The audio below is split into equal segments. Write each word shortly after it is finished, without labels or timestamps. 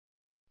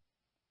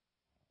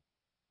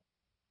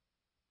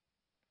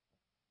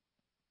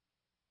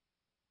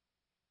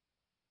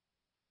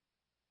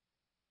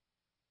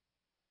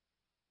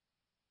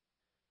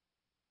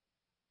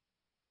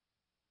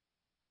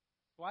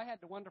So I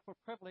had the wonderful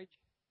privilege.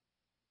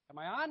 Am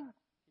I on?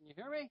 Can you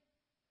hear me?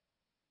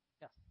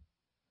 Yes.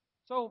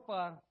 So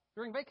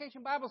during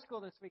Vacation Bible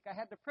School this week, I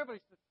had the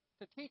privilege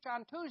to teach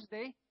on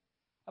Tuesday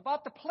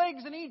about the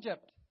plagues in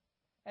Egypt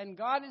and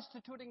God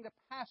instituting the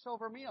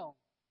Passover meal.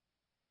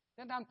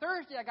 Then on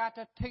Thursday, I got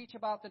to teach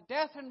about the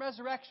death and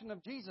resurrection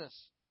of Jesus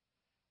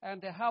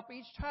and to help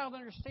each child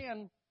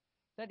understand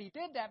that He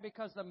did that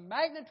because the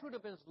magnitude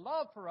of His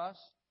love for us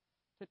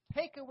to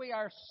take away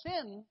our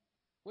sin,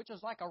 which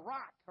is like a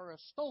rock or a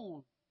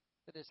stone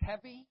that is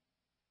heavy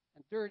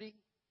and dirty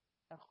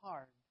and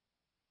hard.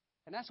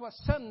 And that's what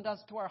sin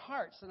does to our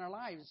hearts and our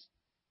lives.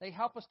 They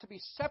help us to be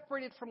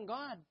separated from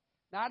God,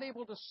 not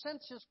able to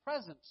sense His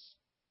presence.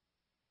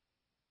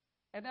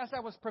 And as I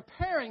was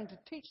preparing to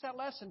teach that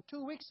lesson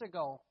 2 weeks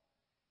ago,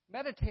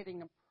 meditating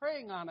and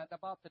praying on it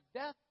about the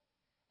death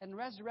and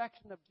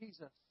resurrection of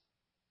Jesus,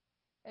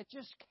 it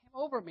just came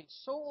over me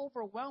so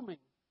overwhelming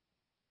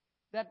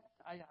that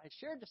I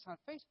shared this on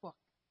Facebook,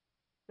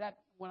 that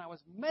when I was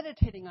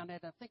meditating on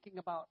it and thinking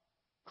about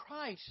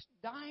Christ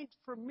died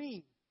for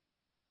me,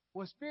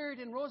 was buried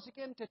and rose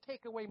again to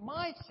take away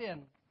my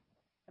sin,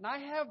 and I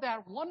have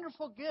that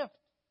wonderful gift,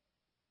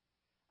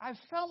 I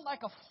felt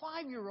like a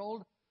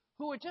 5-year-old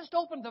who had just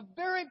opened the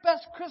very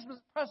best Christmas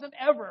present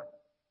ever.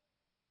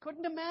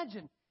 Couldn't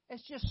imagine.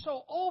 It's just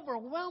so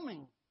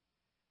overwhelming.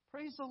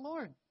 Praise the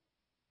Lord.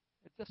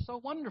 It's just so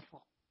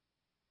wonderful.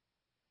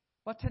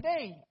 But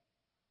today,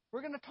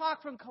 we're going to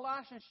talk from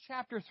Colossians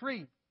chapter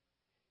 3.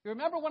 You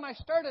remember when I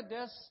started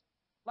this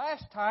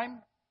last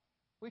time,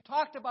 we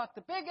talked about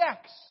the big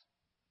X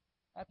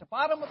at the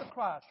bottom of the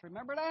cross.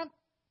 Remember that?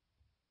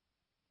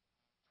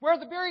 Where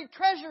the buried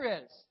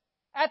treasure is,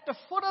 at the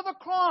foot of the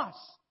cross.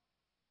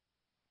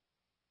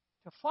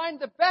 To find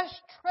the best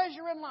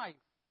treasure in life,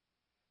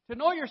 to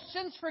know your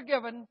sins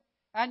forgiven,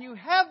 and you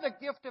have the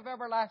gift of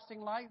everlasting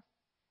life,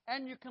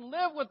 and you can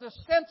live with the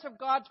sense of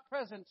God's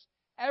presence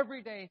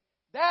every day.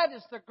 That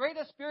is the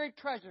greatest buried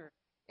treasure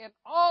in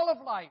all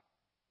of life,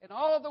 in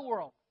all of the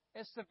world.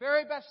 It's the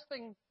very best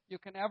thing you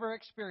can ever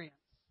experience.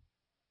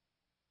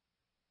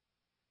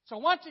 So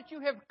once that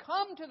you have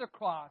come to the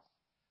cross,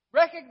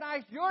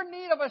 recognize your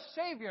need of a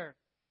Savior,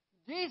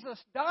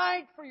 Jesus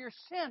died for your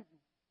sin,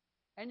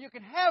 and you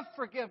can have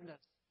forgiveness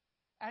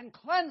and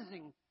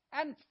cleansing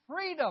and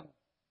freedom.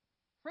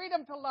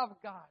 Freedom to love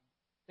God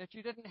that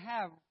you didn't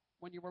have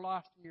when you were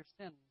lost in your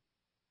sin.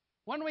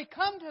 When we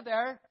come to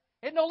there,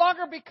 it no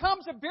longer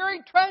becomes a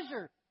buried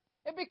treasure.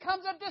 It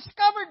becomes a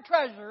discovered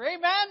treasure.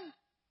 Amen?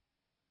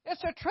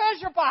 It's a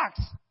treasure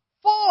box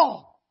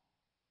full.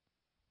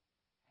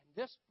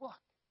 And this book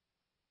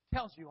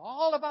tells you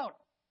all about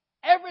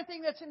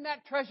everything that's in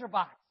that treasure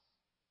box.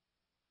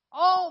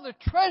 All the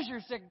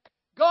treasures that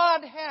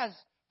God has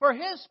for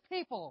His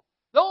people,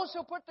 those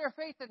who put their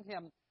faith in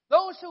Him,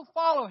 those who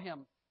follow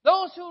Him,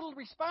 those who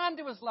respond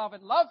to His love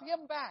and love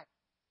Him back.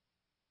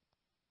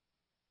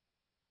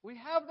 We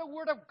have the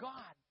Word of God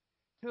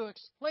to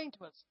explain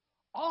to us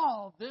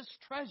all this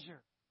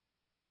treasure.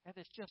 And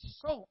it's just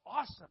so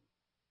awesome.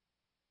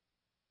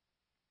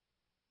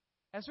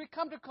 As we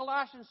come to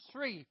Colossians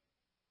 3,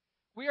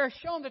 we are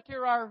shown that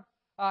there are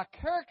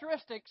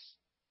characteristics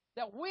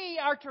that we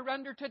are to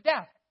render to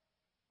death.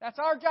 That's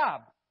our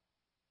job,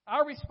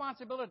 our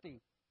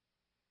responsibility.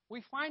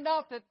 We find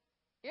out that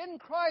in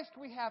Christ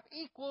we have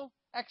equal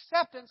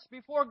acceptance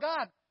before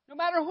God, no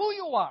matter who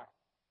you are.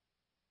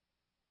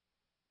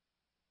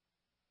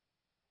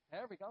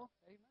 There we go.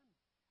 Amen.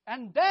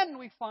 And then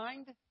we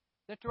find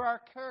that there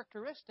are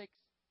characteristics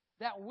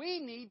that we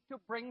need to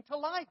bring to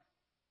life.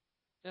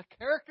 The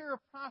character or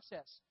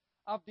process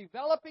of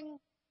developing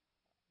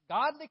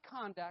godly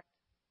conduct,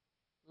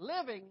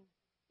 living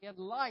in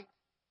light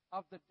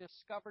of the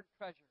discovered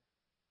treasure.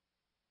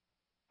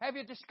 Have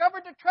you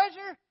discovered the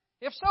treasure?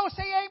 If so,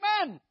 say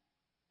amen.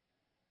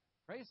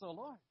 Praise the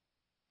Lord.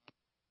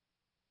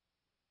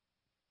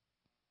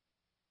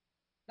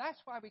 That's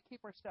why we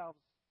keep ourselves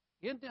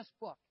in this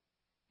book,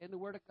 in the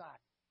Word of God.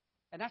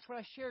 And that's what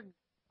I shared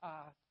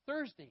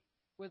Thursday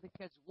with the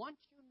kids. Once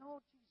you know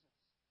Jesus,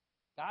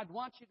 God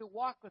wants you to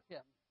walk with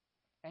Him.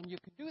 And you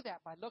can do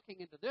that by looking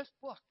into this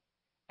book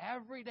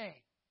every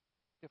day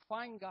to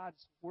find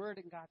God's Word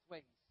and God's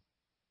ways.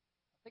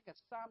 I think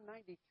it's Psalm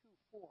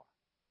 92:4.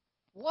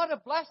 What a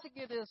blessing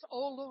it is,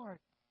 O Lord,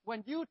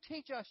 when you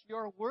teach us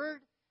your word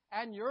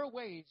and your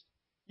ways.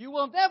 You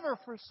will never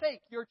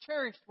forsake your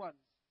cherished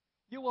ones.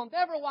 You will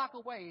never walk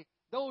away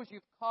those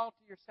you've called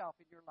to yourself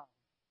in your love.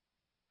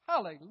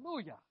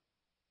 Hallelujah.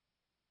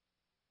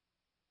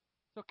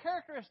 So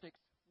characteristics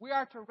we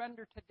are to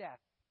render to death.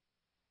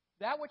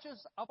 That which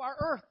is of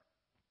our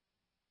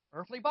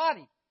earthly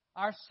body,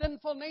 our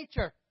sinful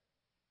nature.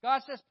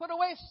 God says, put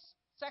away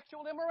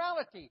sexual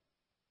immorality.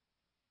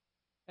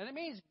 And it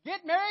means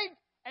get married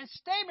and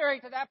stay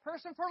married to that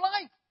person for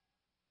life.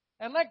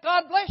 And let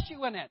God bless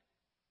you in it.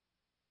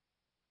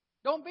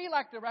 Don't be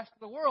like the rest of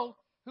the world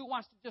who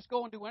wants to just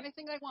go and do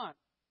anything they want.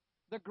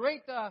 The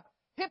great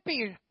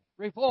hippie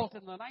revolt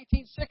in the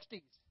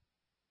 1960s.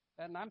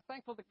 And I'm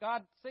thankful that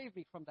God saved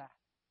me from that.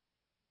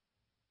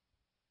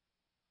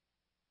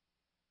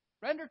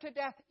 Render to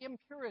death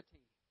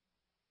impurity.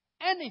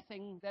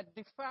 Anything that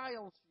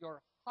defiles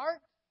your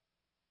heart,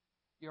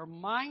 your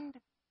mind,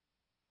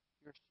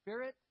 your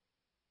spirit,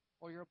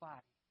 or your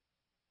body.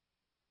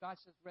 God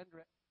says render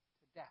it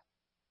to death.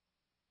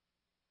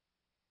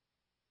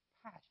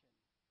 Passion.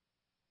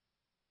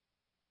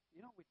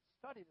 You know, we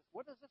study this.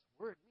 What does this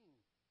word mean?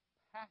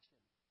 Passion.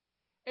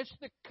 It's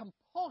the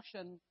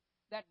compulsion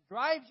that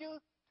drives you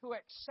to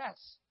excess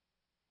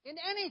in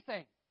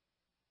anything.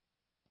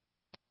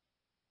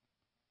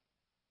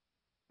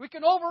 We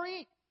can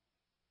overeat.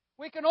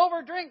 We can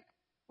overdrink.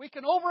 We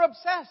can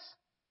over-obsess.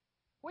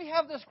 We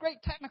have this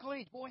great technical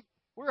age. Boy,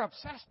 we're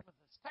obsessed with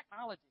this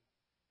technology.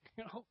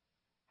 You know,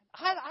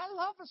 I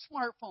love a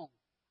smartphone.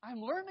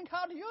 I'm learning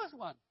how to use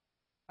one.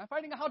 I'm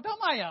finding out how dumb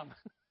I am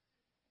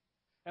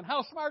and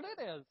how smart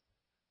it is.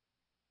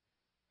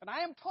 And I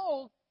am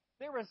told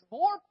there is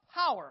more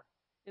power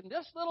in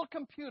this little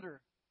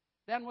computer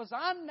than was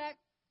on that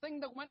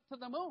thing that went to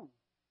the moon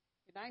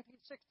in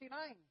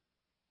 1969.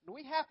 And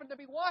we happened to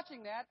be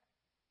watching that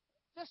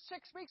just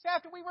 6 weeks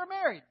after we were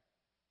married.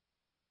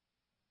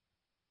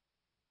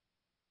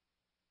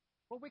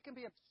 Well, we can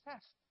be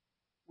obsessed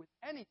with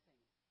anything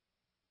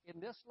in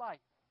this life.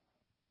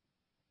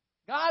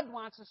 God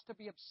wants us to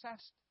be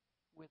obsessed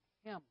with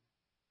Him.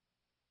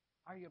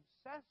 Are you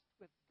obsessed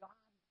with God?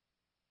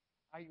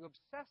 Are you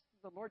obsessed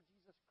with the Lord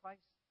Jesus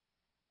Christ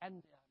and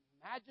the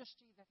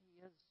majesty that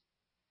He is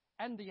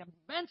and the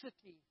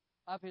immensity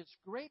of His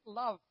great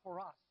love for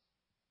us?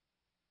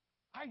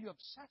 Are you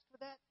obsessed with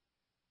that?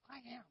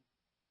 I am.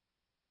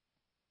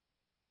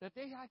 The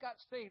day I got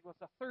saved was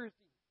a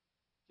Thursday,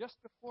 just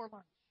before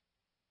lunch.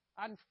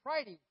 On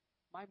Friday,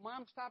 my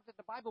mom stopped at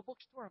the Bible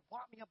bookstore and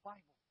bought me a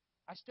Bible.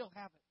 I still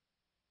have it.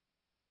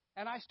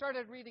 And I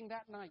started reading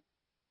that night.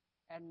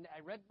 And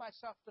I read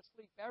myself to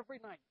sleep every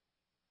night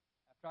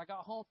after I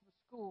got home from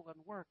school and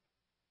work.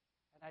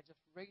 And I just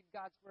read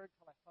God's Word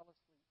till I fell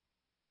asleep.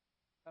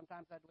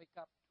 Sometimes I'd wake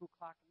up 2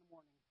 o'clock in the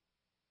morning, put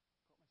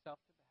myself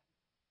to bed.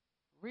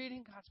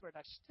 Reading God's Word.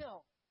 I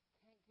still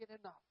can't get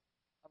enough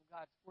of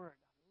God's Word.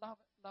 I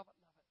love it, love it,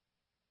 love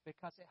it.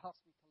 Because it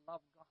helps me to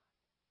love God.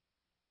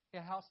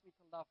 It helps me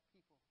to love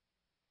people.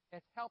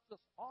 It helps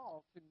us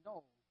all to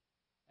know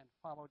and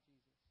follow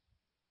Jesus.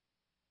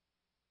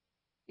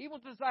 Evil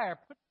desire.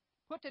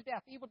 Put to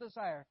death evil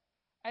desire.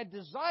 A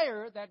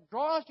desire that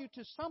draws you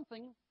to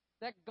something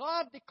that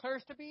God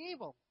declares to be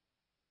evil.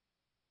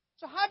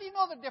 So how do you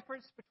know the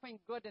difference between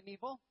good and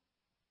evil?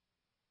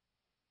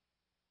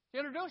 It's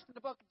introduced in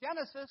the book of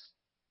Genesis.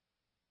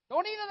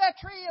 Don't eat of that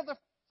tree of the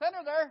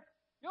center there.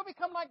 You'll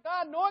become like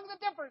God, knowing the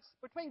difference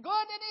between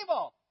good and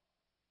evil.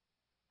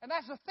 And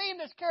that's a theme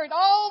that's carried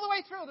all the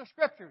way through the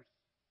Scriptures.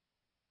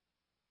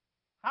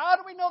 How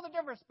do we know the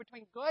difference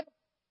between good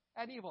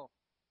and evil?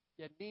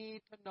 You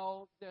need to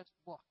know this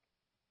book.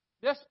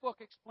 This book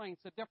explains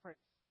the difference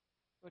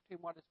between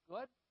what is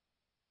good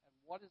and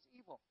what is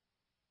evil.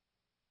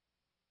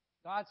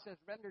 God says,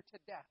 render to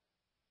death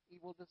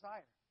evil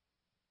desire.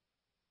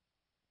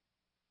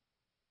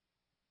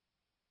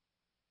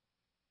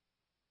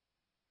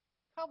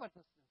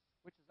 Covetousness,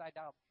 which is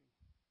idolatry.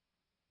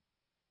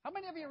 How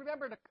many of you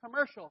remember the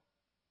commercial?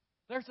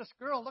 There's this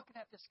girl looking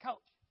at this couch,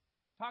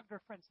 talking to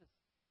her friend, says,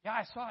 yeah,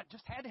 I saw it,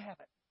 just had to have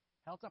it.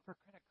 Held up her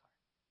credit card.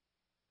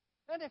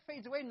 Then it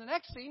fades away, and the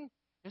next scene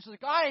is the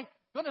guy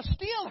going to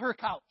steal her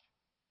couch.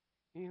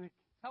 He was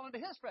telling to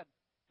his friend,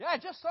 yeah, I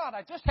just saw it,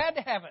 I just had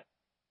to have it.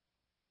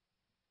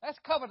 That's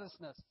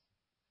covetousness.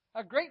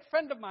 A great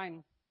friend of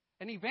mine,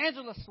 an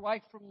evangelist's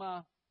wife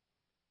from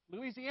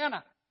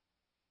Louisiana,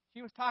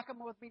 she was talking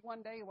with me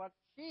one day about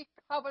she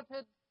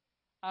coveted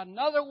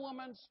another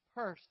woman's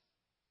purse.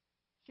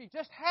 She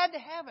just had to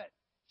have it.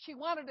 She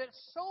wanted it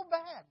so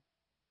bad.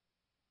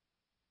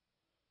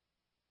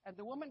 And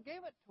the woman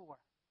gave it to her.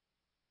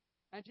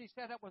 And she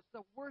said it was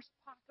the worst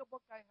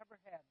pocketbook I ever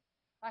had.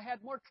 I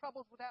had more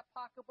troubles with that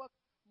pocketbook,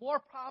 more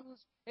problems.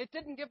 It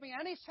didn't give me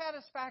any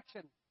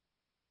satisfaction.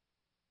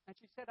 And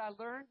she said, I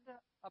learned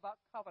about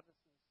covetousness,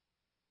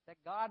 that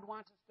God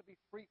wants us to be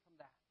free from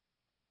that.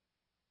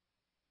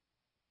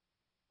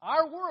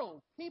 Our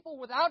world, people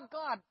without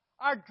God,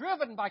 are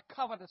driven by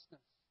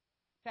covetousness.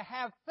 To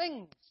have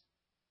things,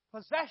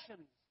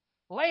 possessions,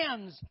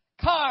 lands,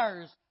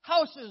 cars,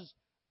 houses,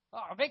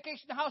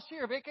 vacation house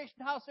here, vacation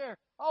house there,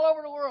 all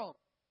over the world.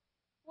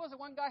 Was it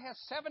one guy has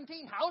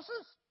 17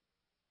 houses?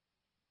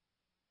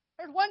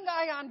 There's one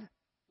guy on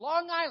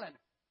Long Island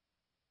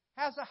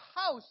has a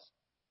house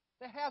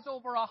that has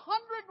over 100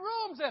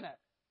 rooms in it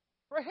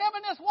for him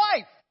and his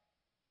wife.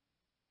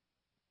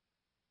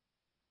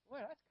 Boy,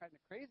 that's kind of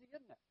crazy,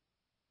 isn't it?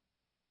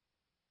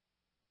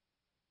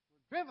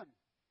 We're driven.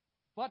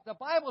 But the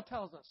Bible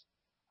tells us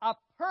a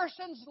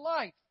person's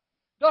life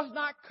does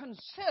not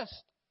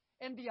consist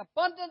in the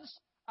abundance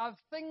of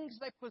things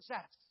they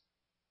possess,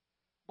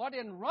 but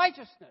in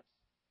righteousness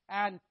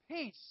and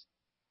peace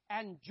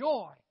and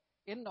joy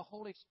in the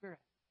Holy Spirit.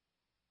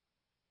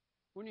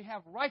 When you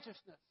have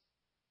righteousness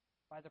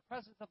by the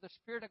presence of the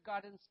Spirit of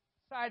God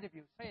inside of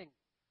you, saying,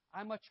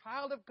 I'm a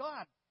child of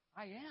God.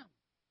 I am.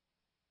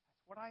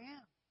 That's what I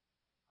am.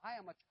 I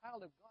am a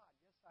child of God.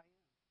 Yes, I am.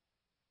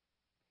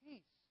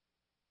 Peace.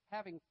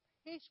 Having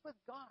peace with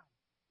God,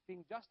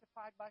 being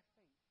justified by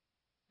faith.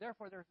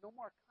 Therefore, there's no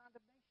more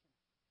condemnation.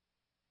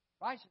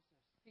 Righteousness,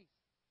 peace,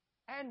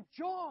 and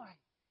joy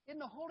in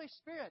the Holy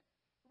Spirit.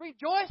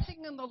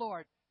 Rejoicing in the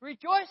Lord.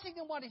 Rejoicing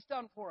in what He's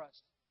done for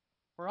us.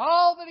 For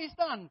all that He's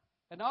done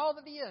and all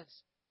that He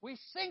is. We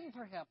sing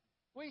for Him.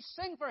 We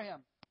sing for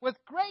Him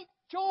with great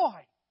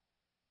joy.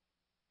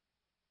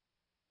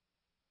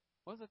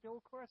 What was it, the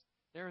old chorus?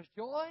 There is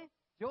joy,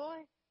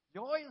 joy,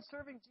 joy in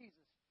serving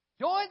Jesus.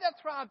 Joy that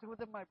throbs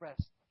within my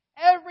breast.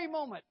 Every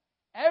moment,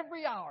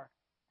 every hour,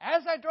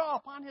 as I draw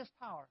upon His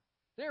power,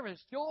 there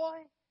is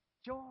joy,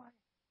 joy,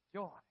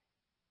 joy.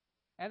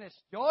 And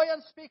it's joy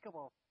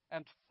unspeakable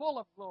and full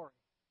of glory.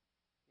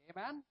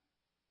 Amen?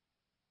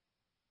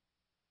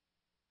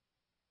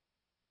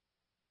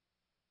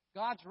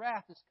 God's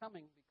wrath is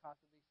coming because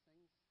of these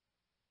things.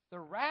 The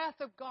wrath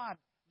of God,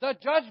 the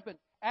judgment.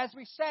 As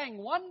we sang,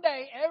 one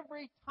day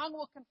every tongue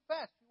will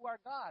confess you are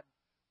God.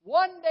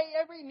 One day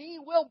every knee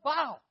will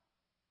bow.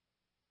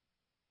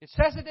 It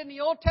says it in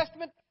the Old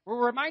Testament.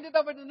 We're reminded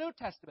of it in the New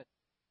Testament.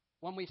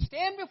 When we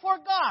stand before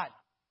God,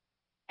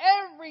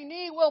 every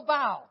knee will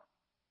bow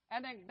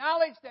and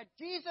acknowledge that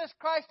Jesus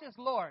Christ is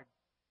Lord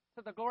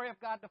to the glory of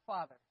God the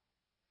Father.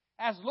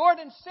 As Lord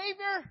and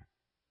Savior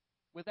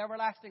with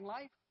everlasting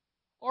life,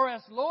 or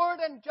as Lord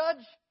and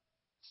Judge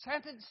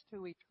sentenced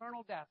to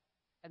eternal death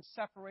and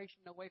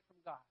separation away from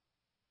God.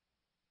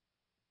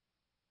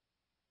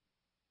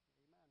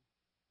 Amen.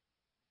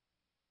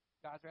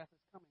 God's wrath is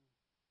coming.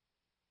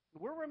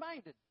 And we're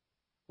reminded.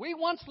 We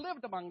once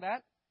lived among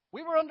that.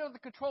 We were under the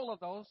control of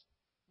those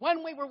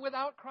when we were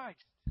without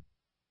Christ. And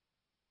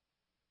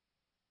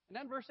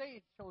then verse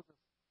 8 shows us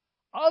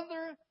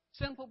other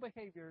sinful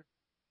behavior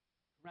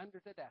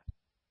rendered to death.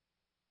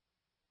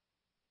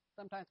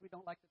 Sometimes we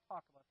don't like to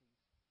talk about these.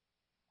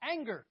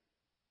 Anger.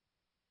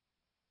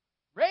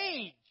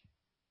 Rage.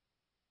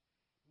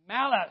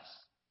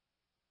 Malice.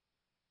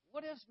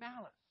 What is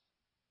malice?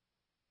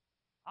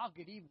 I'll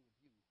get even with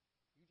you.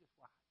 You just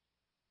watch.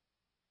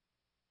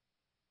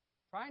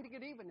 Trying to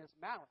get even is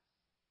malice.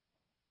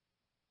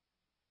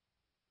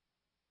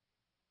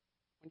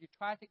 When you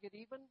try to get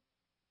even,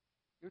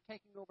 you're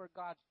taking over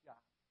God's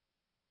job.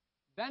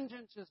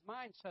 Vengeance is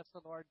mine, says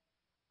the Lord.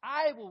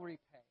 I will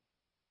repay.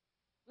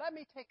 Let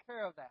me take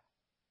care of that.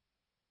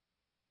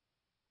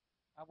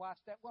 I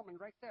watched that woman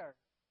right there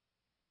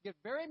get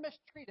very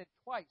mistreated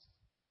twice.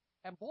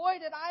 And boy,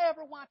 did I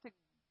ever want to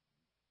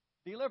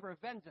deliver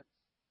vengeance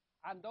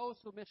on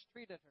those who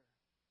mistreated her.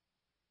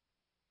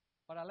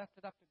 But I left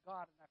it up to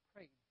God and I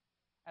prayed.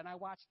 And I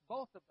watched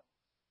both of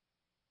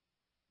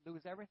those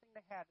lose everything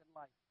they had in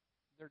life.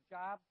 Their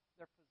job,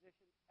 their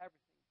position,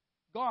 everything.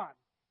 Gone.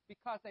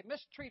 Because they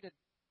mistreated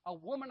a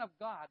woman of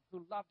God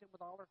who loved Him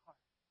with all her heart.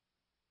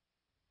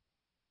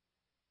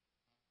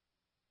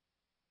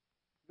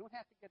 You don't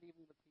have to get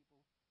even with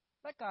people.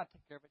 Let God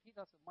take care of it. He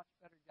does a much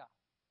better job.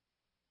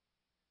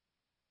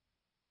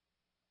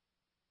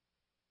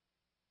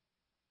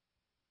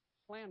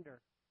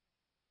 Slander.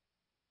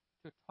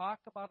 To talk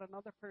about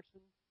another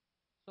person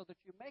so that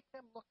you make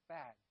them look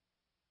bad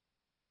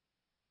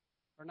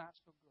or not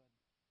so good.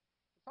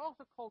 It's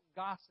also called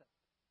gossip.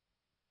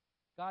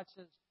 God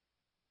says,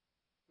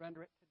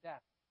 render it to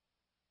death.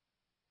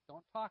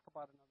 Don't talk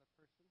about another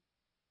person.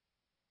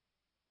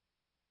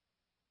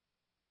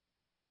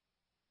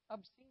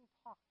 Obscene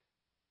talk,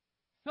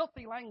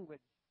 filthy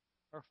language,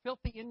 or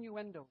filthy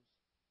innuendos.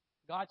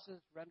 God says,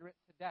 render it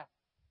to death.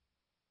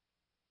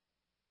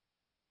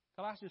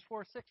 Colossians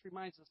 4:6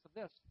 reminds us of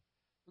this.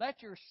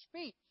 Let your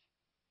speech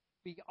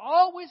be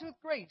always with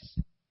grace,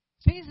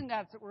 seasoned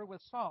as it were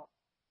with salt,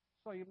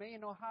 so you may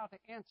know how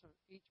to answer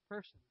each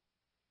person.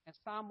 And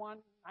Psalm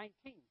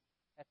 119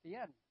 at the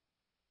end.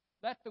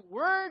 Let the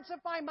words of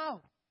my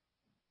mouth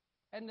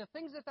and the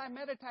things that I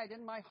meditate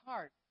in my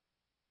heart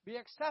be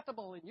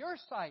acceptable in your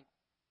sight,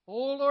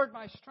 O Lord,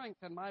 my strength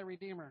and my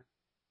Redeemer.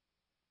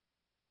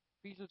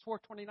 Ephesians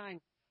 4:29.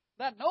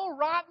 Let no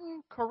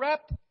rotten,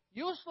 corrupt,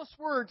 useless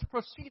words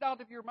proceed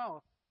out of your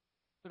mouth,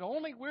 but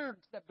only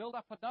words that build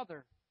up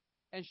another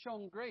and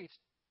show grace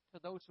to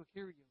those who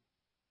hear you.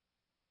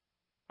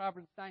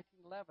 Proverbs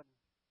 19:11.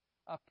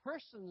 A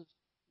person's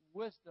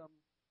wisdom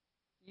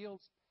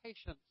yields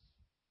patience.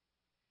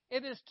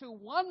 It is to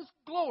one's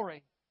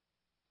glory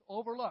to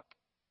overlook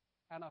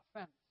an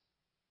offense.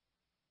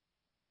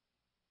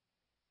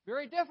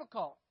 Very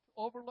difficult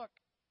to overlook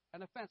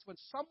an offense. When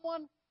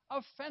someone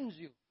offends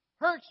you,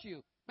 hurts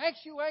you, makes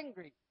you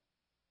angry,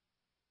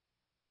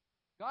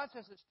 God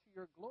says it's to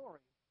your glory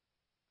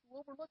to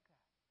overlook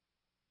that.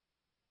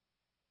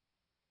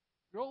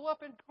 Grow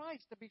up in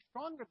Christ to be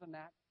stronger than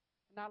that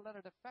and not let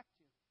it affect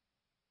you.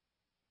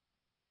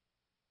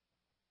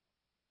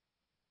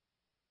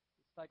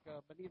 It's like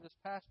Benita's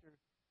pastor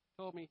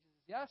told me, he says,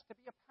 yes, to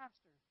be a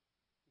pastor,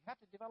 you have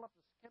to develop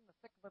the skin, the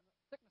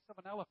thickness of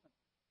an elephant.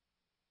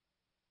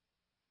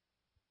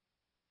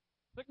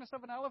 Thickness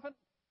of an elephant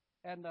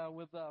and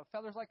with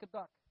feathers like a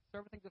duck. So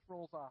everything just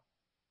rolls off.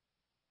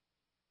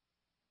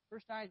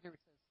 Verse 9 here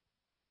says,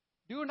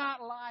 Do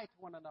not lie to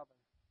one another,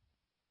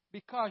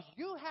 because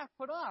you have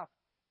put off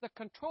the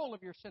control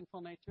of your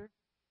sinful nature.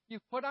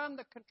 You've put on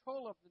the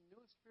control of the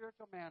new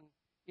spiritual man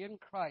in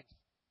Christ.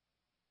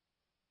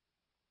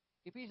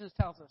 Ephesians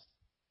tells us,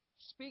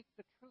 speak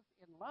the truth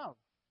in love,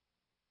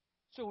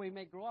 so we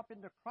may grow up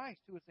into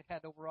Christ, who is the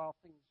head over all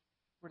things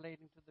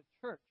relating to the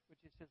church, which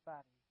is his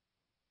body.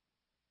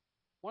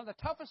 One of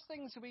the toughest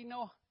things we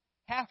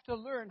have to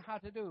learn how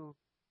to do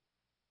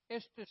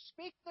is to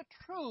speak the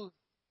truth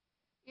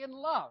in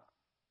love.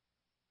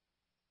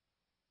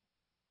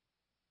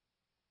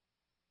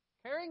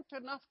 Caring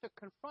enough to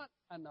confront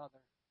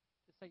another,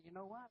 to say, you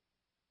know what?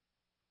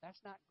 That's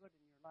not good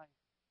in your life.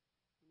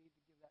 You need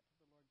to give that to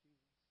the Lord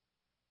Jesus.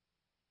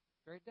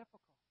 Very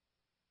difficult.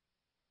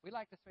 We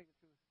like to say the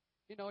truth.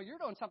 You know, you're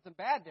doing something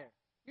bad there.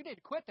 You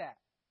need to quit that.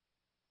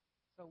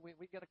 So we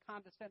get a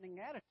condescending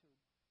attitude.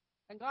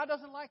 And God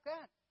doesn't like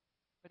that.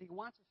 But he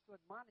wants us to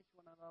admonish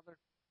one another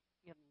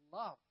in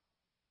love.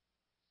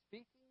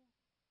 Speaking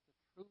the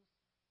truth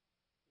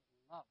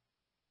in love.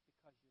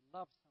 Because you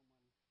love someone.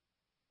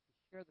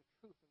 You share the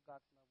truth of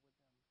God's love with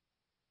them.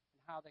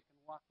 And how they can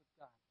walk with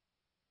God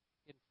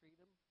in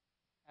freedom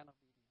and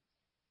obedience.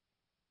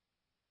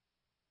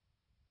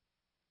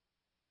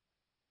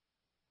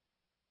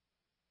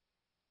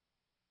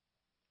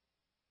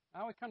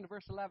 Now we come to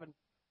verse 11.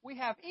 We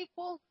have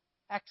equal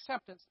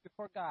acceptance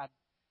before God.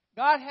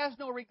 God has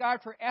no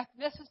regard for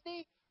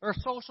ethnicity or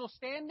social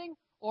standing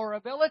or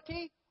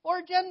ability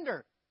or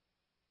gender.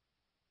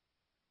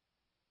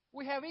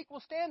 We have equal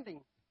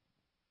standing,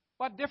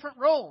 but different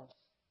roles.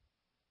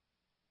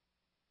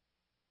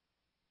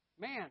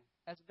 Man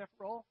has a different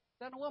role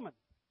than a woman.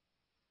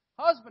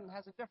 Husband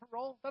has a different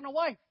role than a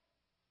wife.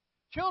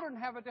 Children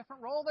have a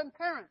different role than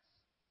parents.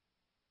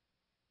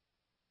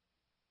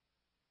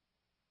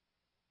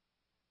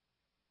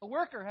 A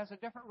worker has a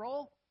different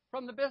role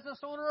from the business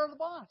owner or the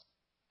boss.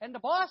 And the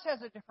boss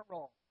has a different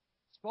role.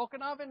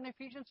 Spoken of in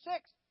Ephesians 6,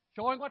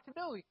 showing what to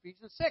do.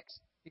 Ephesians 6,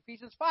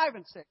 Ephesians 5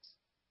 and 6.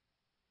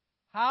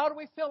 How do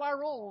we fill our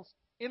roles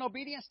in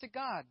obedience to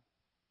God?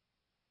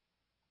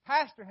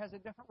 Pastor has a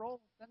different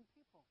role than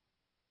people.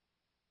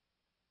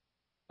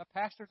 But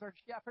pastors are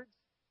shepherds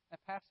and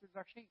pastors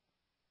are sheep.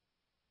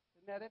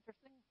 Isn't that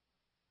interesting?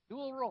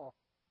 Dual role.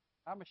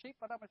 I'm a sheep,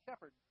 but I'm a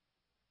shepherd.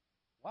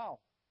 Wow.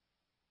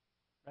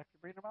 Let's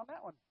read about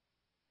that one.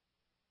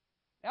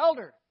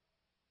 Elder,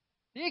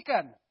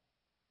 deacon,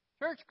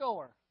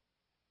 churchgoer,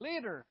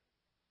 leader,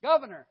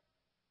 governor,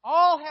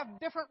 all have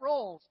different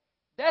roles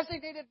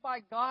designated by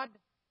God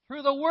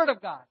through the Word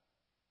of God.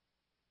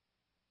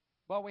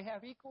 But we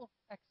have equal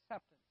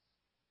acceptance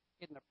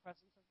in the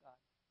presence of God.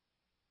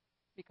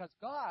 Because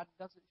God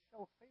doesn't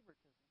show favoritism.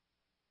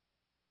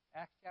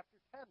 Acts chapter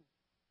 10.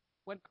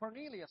 When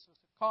Cornelius was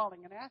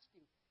calling and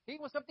asking, he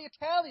was of the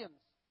Italians,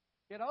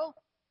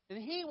 and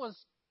he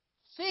was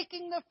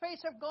seeking the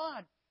face of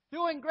God,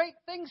 doing great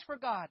things for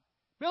God,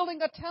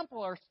 building a temple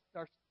or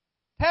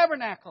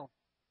tabernacle.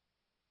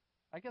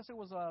 I guess it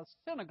was a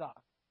synagogue.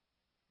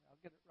 I'll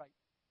get it right.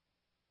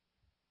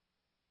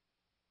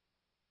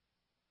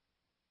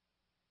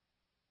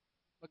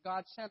 But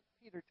God sent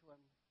Peter to him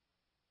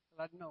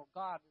to let him know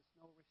God is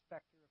no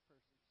respecter of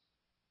persons.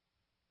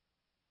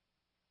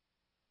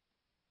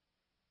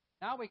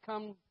 Now we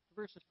come to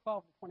verses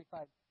 12 to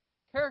 25.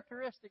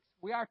 Characteristics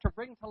we are to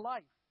bring to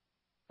life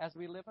as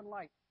we live in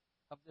light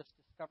of this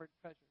discovered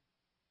treasure.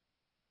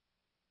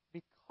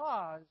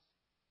 Because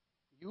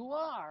you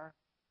are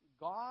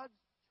God's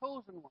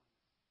chosen ones.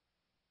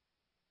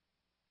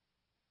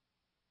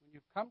 When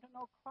you've come to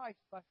know Christ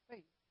by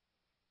faith,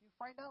 you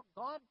find out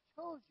God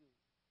chose you.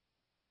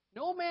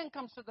 No man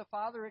comes to the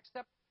Father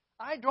except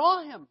I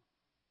draw him.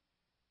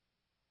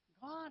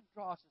 God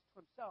draws us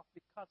to himself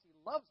because he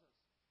loves us,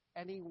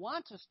 and he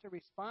wants us to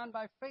respond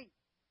by faith,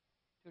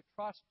 to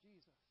trust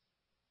Jesus.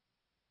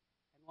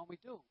 And when we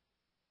do,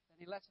 then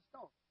he lets us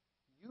know,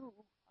 you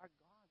are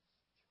God's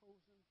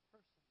chosen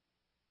person.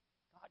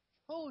 God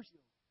chose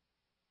you.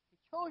 He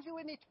chose you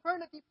in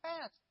eternity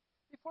past,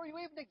 before you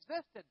even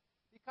existed,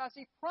 because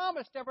he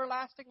promised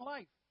everlasting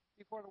life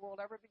before the world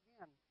ever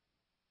began.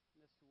 And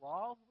this to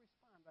all who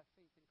respond by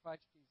faith in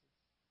Christ Jesus.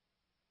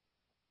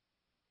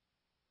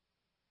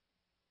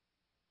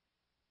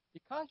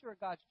 Because you are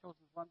God's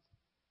chosen ones,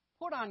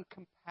 put on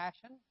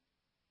compassion,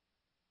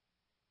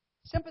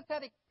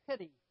 sympathetic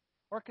pity,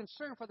 or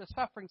concern for the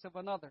sufferings of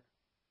another.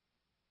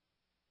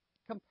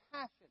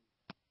 Compassion.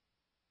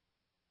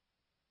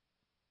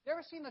 You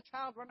ever seen a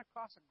child run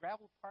across a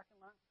gravel parking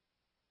lot,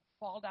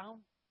 fall down,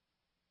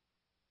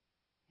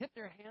 hit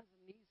their hands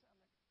and knees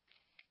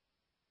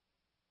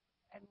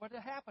on it? And what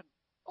happened?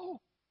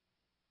 Oh!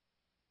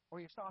 Or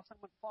you saw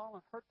someone fall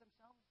and hurt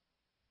themselves?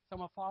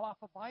 Someone fall off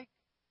a bike?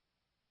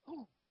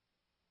 Oh!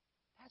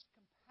 That's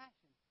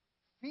compassion.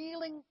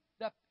 Feeling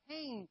the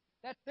pain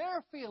that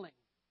they're feeling.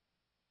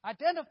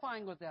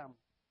 Identifying with them.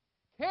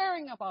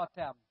 Caring about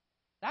them.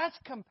 That's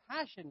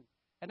compassion.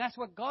 And that's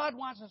what God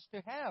wants us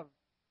to have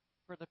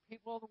for the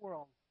people of the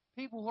world.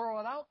 People who are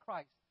without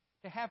Christ.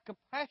 To have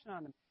compassion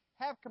on them.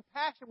 Have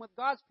compassion with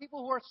God's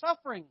people who are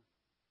suffering.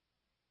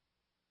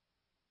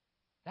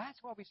 That's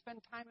why we spend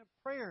time in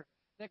prayer,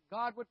 that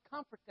God would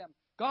comfort them,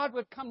 God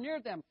would come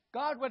near them,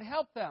 God would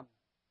help them.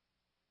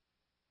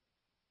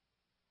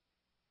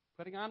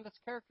 Putting on this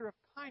character of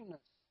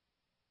kindness.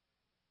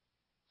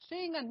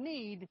 Seeing a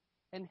need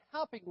and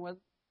helping with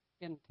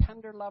in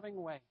tender,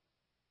 loving way.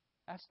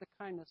 That's the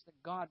kindness that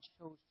God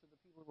shows to the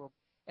people of the world.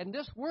 And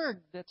this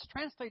word that's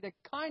translated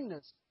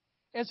kindness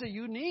is a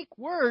unique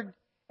word,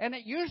 and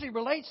it usually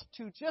relates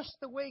to just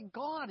the way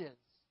God is.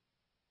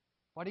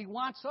 What He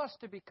wants us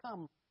to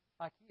become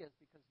like He is,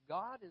 because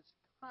God is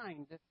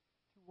kind to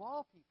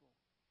all people.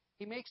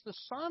 He makes the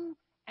sun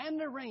and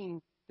the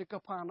rain to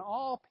come upon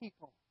all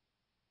people,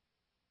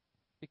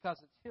 because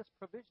it's His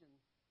provision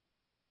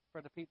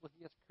for the people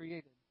He has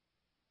created.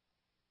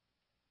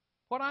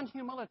 Put on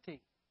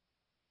humility,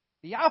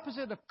 the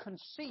opposite of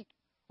conceit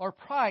or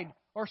pride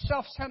or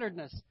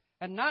self-centeredness,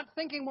 and not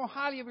thinking more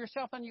highly of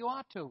yourself than you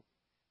ought to.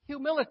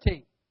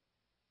 Humility.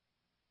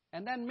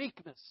 And then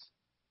meekness.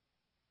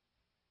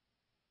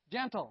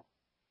 Gentle,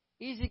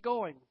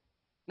 easygoing,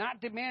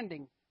 not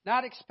demanding,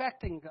 not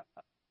expecting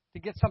to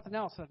get something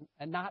else,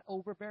 and not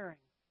overbearing.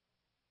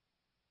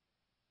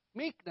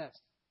 Meekness.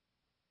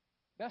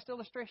 Best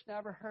illustration I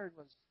ever heard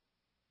was,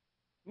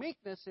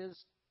 meekness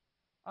is,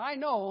 I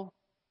know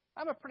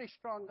I'm a pretty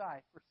strong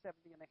guy for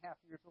 70 and a half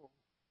years old.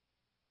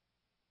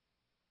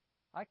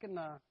 I can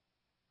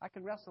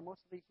wrestle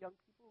most of these young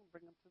people and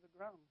bring them to the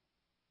ground.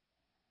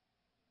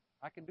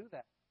 I can do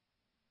that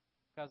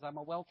because I'm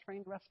a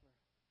well-trained wrestler.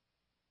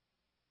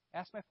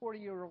 Ask my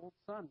 40-year-old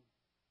son.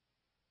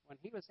 When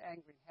he was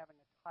angry and having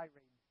a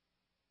tirade,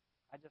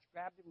 I just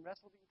grabbed him,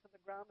 wrestled him to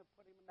the ground, and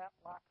put him in that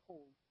locked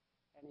hold,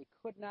 and he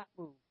could not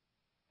move.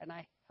 And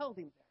I held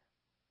him there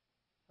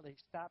till he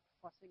stopped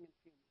fussing and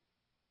fuming.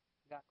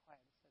 Got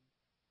quiet and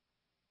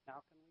said,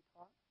 "Now can we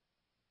talk?"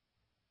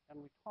 And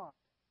we talked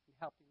and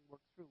helped him work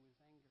through his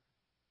anger.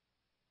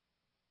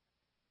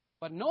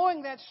 But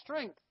knowing that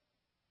strength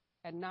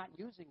and not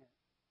using it,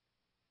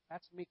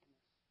 that's meekness.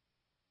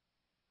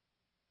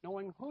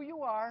 Knowing who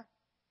you are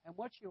and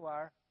what you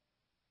are,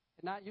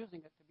 and not using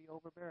it to be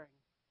overbearing,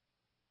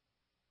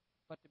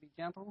 but to be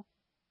gentle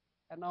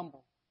and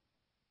humble.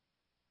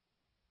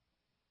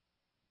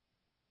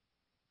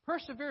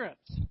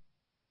 Perseverance.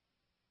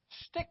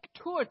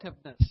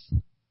 Stick-to-itiveness.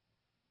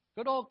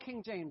 Good old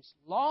King James.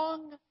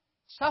 Long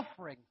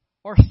suffering,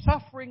 or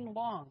suffering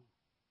long.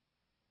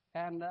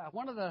 And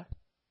one of the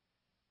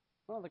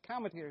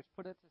commentators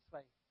put it this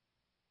way.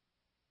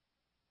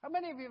 How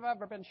many of you have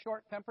ever been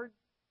short-tempered,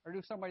 or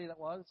knew somebody that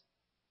was?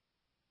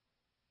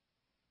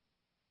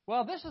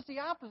 Well, this is the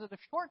opposite of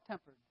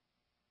short-tempered.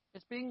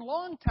 It's being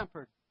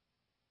long-tempered.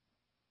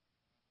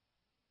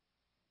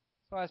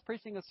 So I was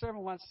preaching a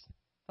sermon once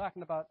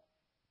talking about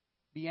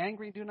be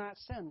angry, do not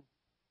sin.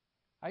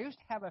 I used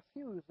to have a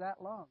fuse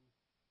that long.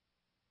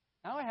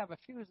 Now I have a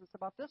fuse that's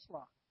about this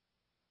long.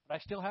 But I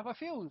still have a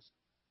fuse.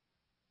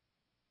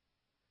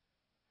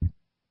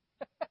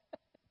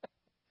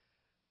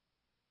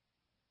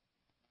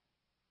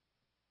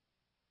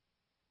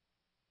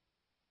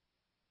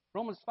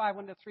 Romans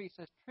 5:1-3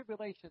 says,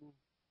 tribulation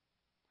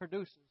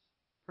produces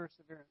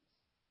perseverance.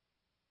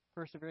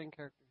 Persevering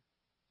character.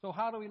 So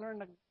how do we learn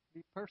to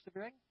be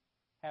persevering?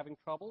 Having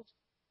troubles.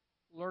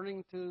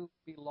 Learning to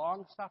be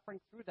long-suffering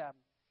through them.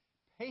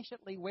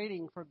 Patiently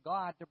waiting for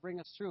God to bring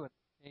us through it.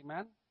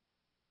 Amen?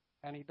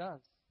 And He does.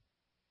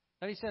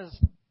 Then he says,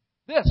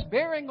 this,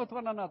 bearing with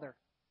one another.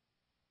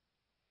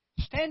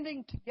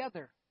 Standing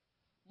together.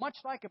 Much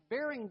like a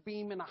bearing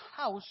beam in a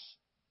house,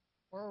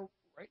 or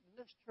right in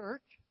this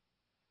church,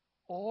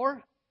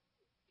 or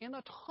in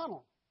a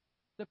tunnel.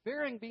 The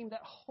bearing beam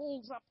that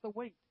holds up the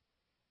weight.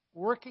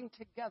 Working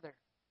together.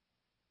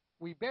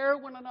 We bear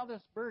one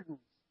another's burdens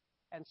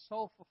and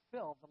so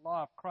fulfill the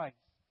law of Christ.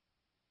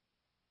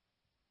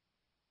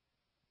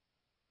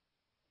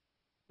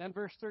 Then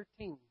verse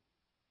 13.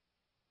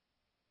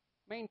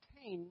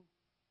 Maintain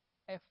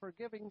a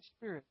forgiving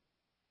spirit.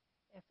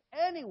 If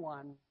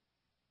anyone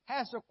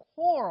has a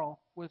quarrel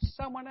with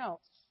someone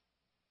else,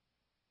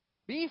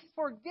 be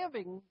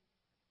forgiving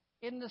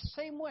in the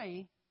same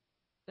way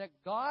that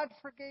God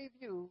forgave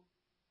you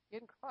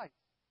in Christ.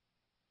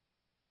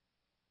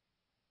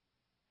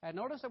 And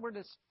notice the word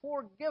is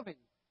forgiving.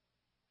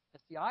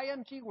 It's the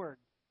ing word.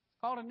 It's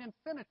called an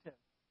infinitive,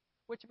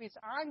 which means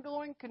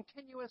ongoing,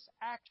 continuous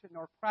action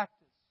or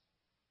practice.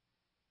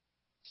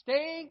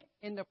 Staying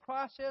in the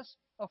process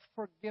of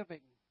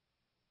forgiving.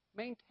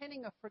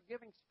 Maintaining a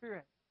forgiving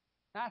spirit.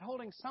 Not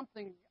holding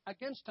something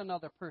against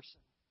another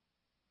person.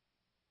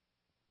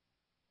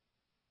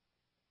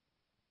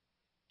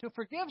 To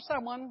forgive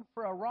someone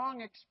for a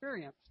wrong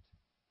experienced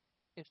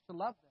is to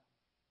love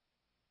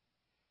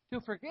them.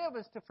 To forgive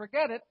is to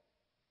forget it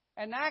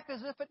and act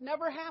as if it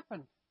never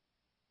happened.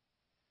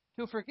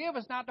 To forgive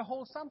is not to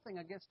hold something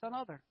against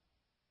another.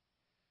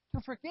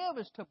 To forgive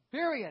is to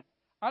bury it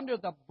under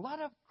the blood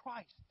of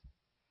Christ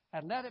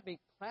and let it be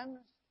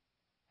cleansed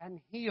and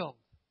healed.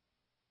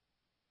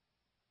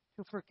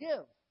 To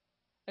forgive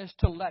is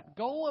to let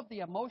go of the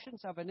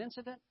emotions of an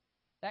incident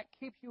that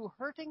keeps you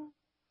hurting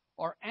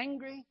or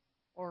angry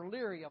or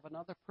leery of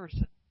another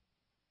person.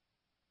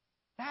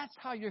 That's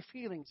how your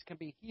feelings can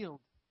be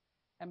healed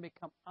and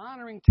become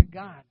honoring to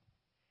God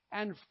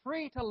and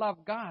free to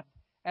love God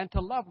and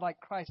to love like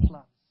Christ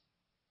loves.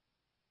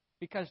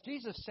 Because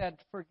Jesus said,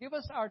 forgive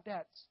us our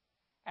debts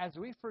as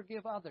we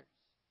forgive others.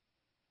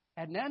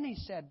 And then he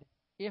said,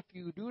 if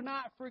you do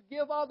not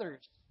forgive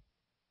others,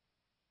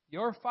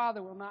 your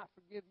Father will not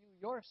forgive you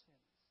your sins.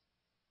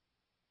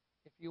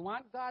 If you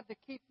want God to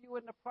keep you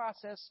in the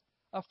process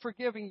of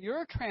forgiving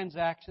your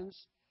transactions,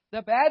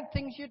 the bad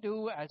things you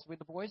do, as with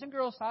the boys and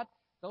girls taught,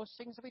 those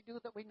things that we do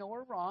that we know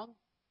are wrong.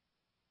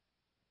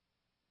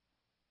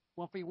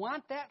 Well, if we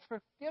want that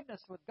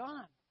forgiveness with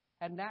God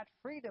and that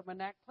freedom and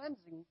that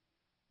cleansing,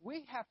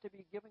 we have to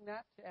be giving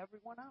that to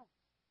everyone else,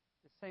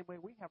 the same way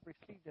we have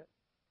received it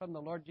from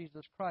the Lord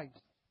Jesus Christ.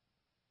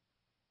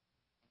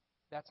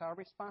 That's our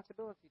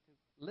responsibility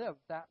to live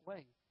that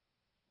way,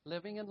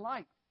 living in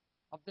light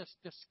of this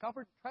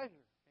discovered treasure.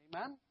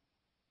 Amen?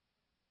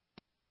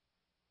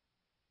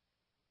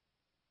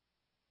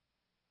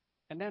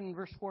 And then in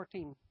verse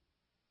 14,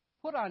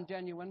 put on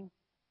genuine,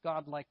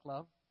 God-like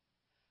love,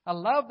 a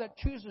love that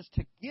chooses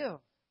to give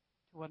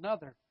to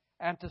another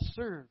and to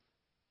serve.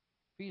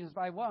 Ephesians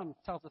 5:1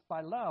 tells us,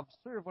 by love,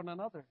 serve one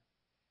another.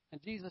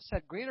 And Jesus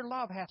said, greater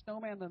love hath no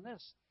man than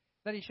this,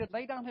 that he should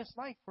lay down his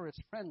life for his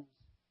friends,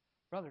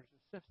 brothers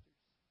and sisters.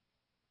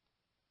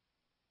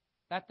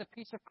 Let the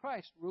peace of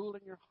Christ rule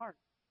in your heart.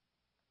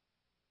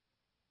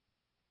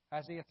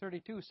 Isaiah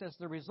 32 says,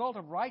 the result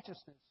of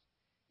righteousness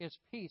is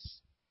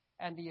peace,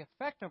 and the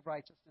effect of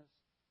righteousness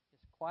is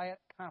quiet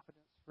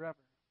confidence forever.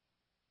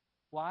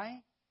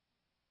 Why?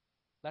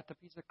 Let the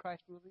peace of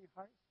Christ rule in your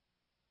heart.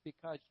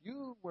 Because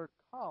you were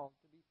called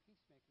to be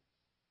peacemakers.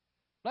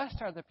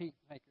 Blessed are the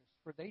peacemakers,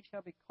 for they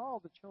shall be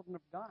called the children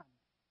of God.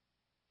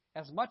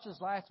 As much as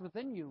lies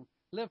within you,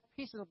 live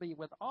peaceably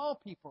with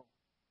all people.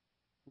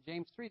 In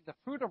James 3, the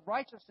fruit of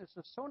righteousness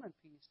is sown in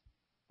peace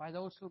by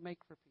those who make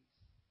for peace.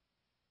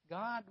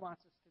 God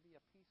wants us to be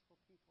a peaceful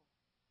people,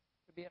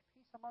 to be at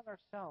peace among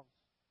ourselves,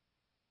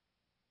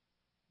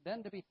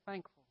 then to be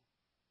thankful.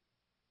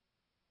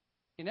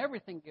 In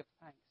everything give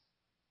thanks,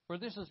 for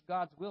this is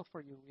God's will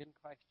for you in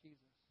Christ Jesus.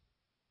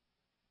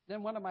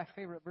 Then one of my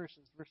favorite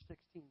verses, verse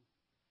 16.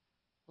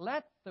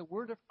 Let the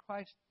word of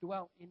Christ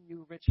dwell in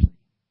you richly,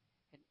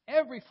 in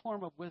every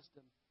form of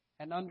wisdom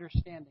and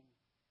understanding,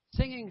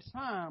 singing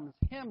psalms,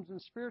 hymns,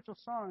 and spiritual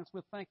songs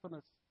with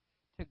thankfulness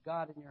to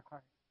God in your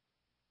heart.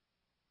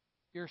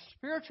 Your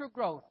spiritual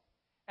growth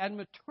and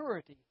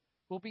maturity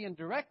will be in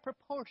direct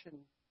proportion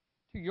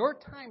to your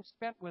time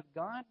spent with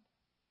God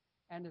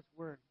and His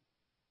Word.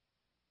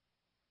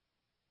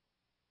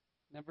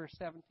 And then verse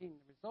 17,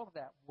 the result of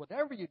that,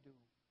 whatever you do,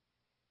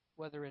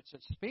 whether it's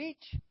a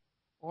speech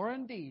or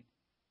in deed,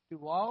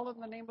 do all in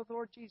the name of the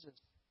Lord Jesus,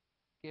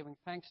 giving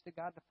thanks to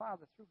God the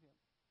Father through Him.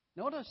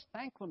 Notice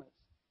thankfulness.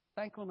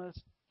 Thankfulness,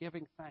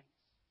 giving thanks.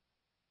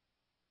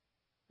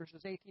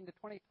 Verses 18 to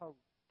 20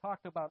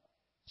 talked about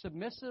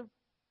submissive,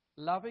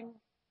 loving,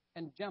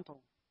 and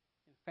gentle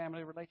in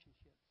family relationships.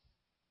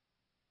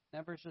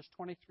 Then verses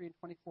 23 and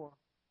 24.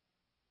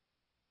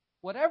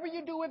 Whatever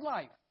you do in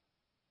life,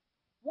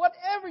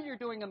 whatever you're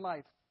doing in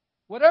life,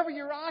 whatever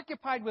you're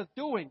occupied with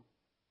doing,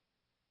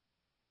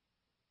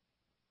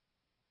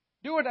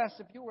 do it as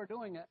if you were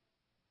doing it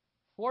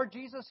for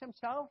Jesus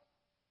Himself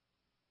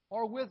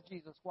or with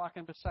Jesus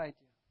walking beside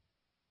you.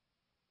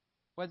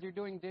 Whether you're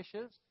doing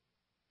dishes,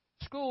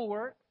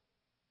 schoolwork,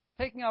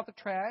 taking out the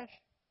trash,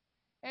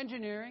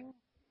 engineering,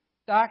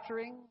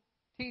 doctoring,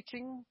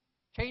 teaching,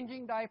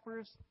 changing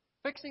diapers,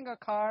 fixing a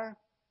car,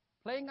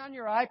 playing on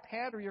your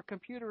iPad or your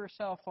computer or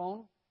cell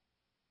phone.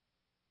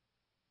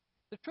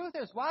 The truth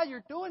is, while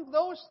you're doing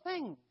those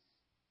things,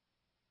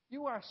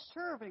 you are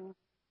serving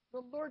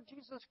the Lord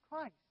Jesus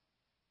Christ.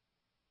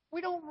 We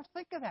don't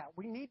think of that.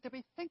 We need to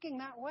be thinking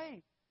that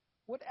way.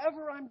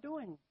 Whatever I'm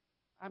doing,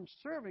 I'm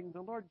serving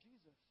the Lord Jesus.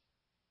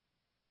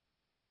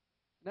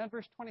 Then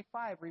verse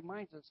 25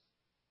 reminds us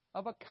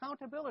of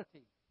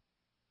accountability.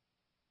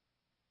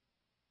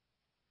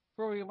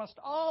 For we must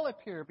all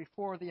appear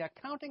before the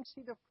accounting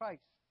seat of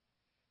Christ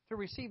to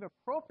receive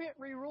appropriate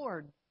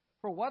reward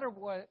for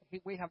whatever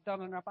we have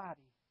done in our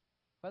body,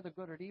 whether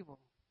good or evil.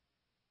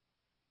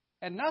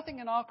 And nothing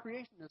in all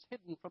creation is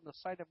hidden from the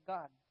sight of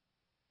God,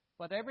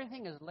 but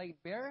everything is laid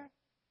bare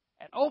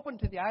and open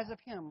to the eyes of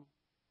Him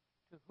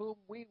to whom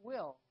we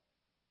will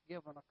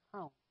give an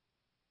account.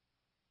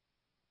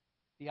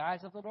 The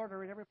eyes of the Lord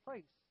are in every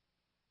place,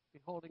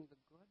 beholding the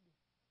good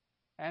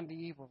and the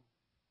evil.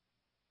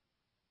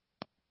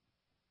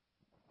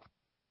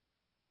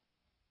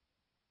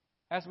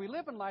 As we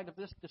live in light of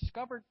this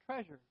discovered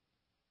treasure,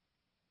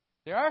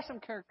 there are some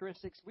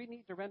characteristics we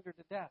need to render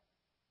to death.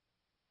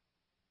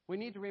 We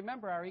need to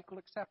remember our equal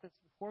acceptance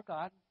before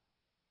God,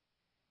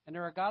 and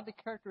there are godly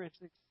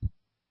characteristics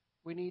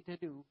we need to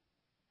do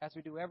as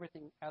we do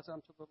everything as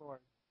unto the Lord.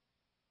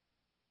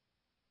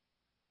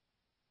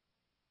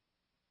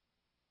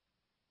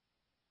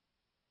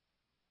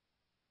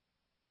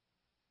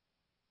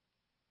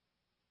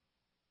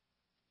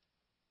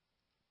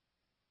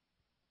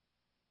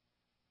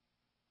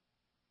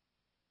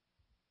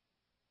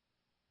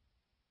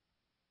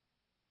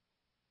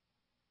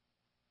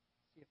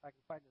 If I can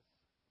find this.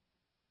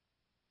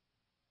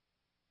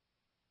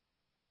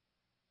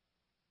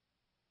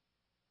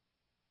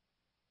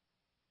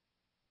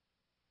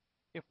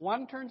 If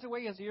one turns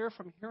away his ear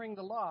from hearing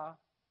the law,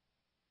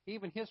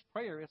 even his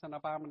prayer is an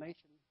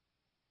abomination.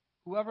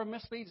 Whoever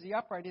misleads the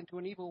upright into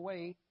an evil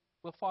way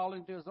will fall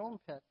into his own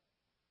pit,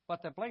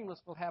 but the blameless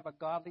will have a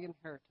godly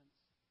inheritance.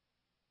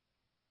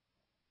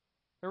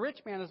 The rich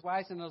man is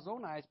wise in his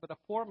own eyes, but a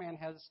poor man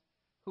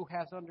who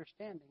has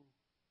understanding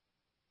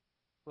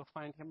will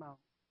find him out.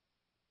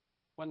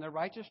 When the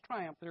righteous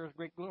triumph, there is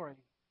great glory,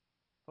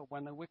 but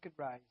when the wicked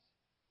rise,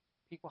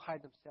 people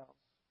hide themselves.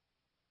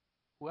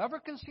 Whoever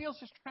conceals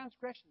his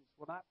transgressions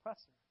will not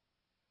prosper,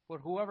 but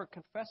whoever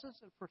confesses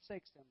and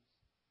forsakes them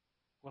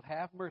will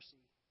have mercy.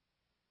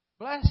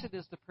 Blessed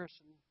is the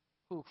person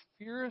who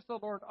fears the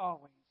Lord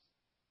always,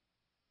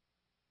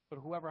 but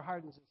whoever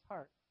hardens his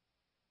heart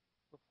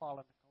will fall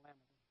into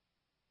calamity.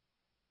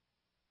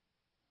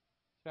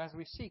 So as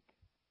we seek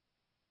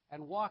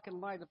and walk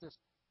in light of this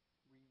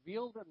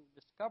revealed and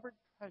discovered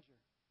treasure,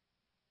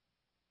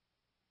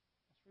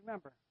 let's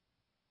remember,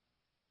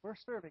 we're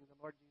serving the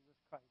Lord Jesus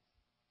Christ.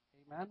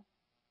 Amen.